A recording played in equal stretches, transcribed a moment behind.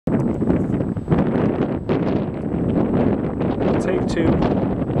take two.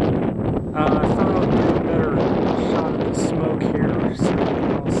 I thought I would get a better shot of the smoke here, so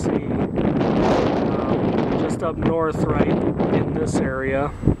I'll see. Just up north, right in this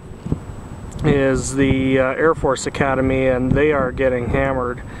area, is the Air Force Academy, and they are getting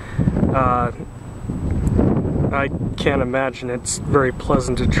hammered. I can't imagine it's very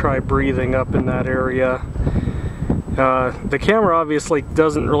pleasant to try breathing up in that area. The camera obviously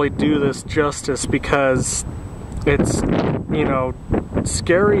doesn't really do this justice because it's, you know,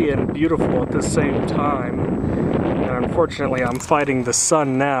 scary and beautiful at the same time. And unfortunately I'm fighting the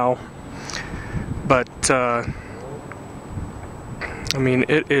sun now, but I mean,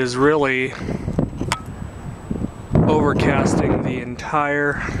 it is really overcasting the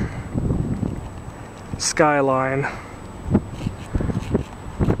entire skyline.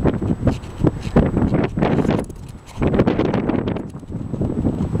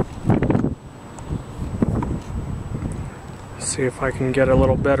 See if I can get a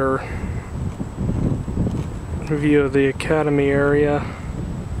little better view of the Academy area.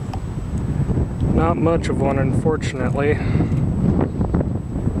 Not much of one, unfortunately.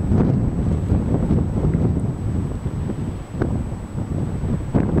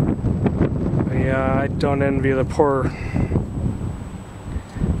 But yeah, I don't envy the poor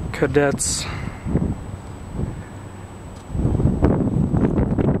cadets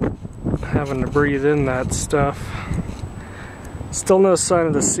having to breathe in that stuff. Still no sign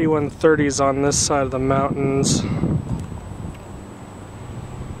of the C-130s on this side of the mountains.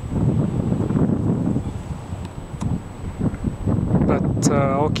 But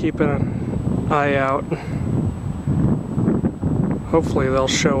I'll keep an eye out. Hopefully they'll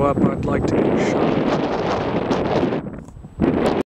show up. I'd like to get a shot.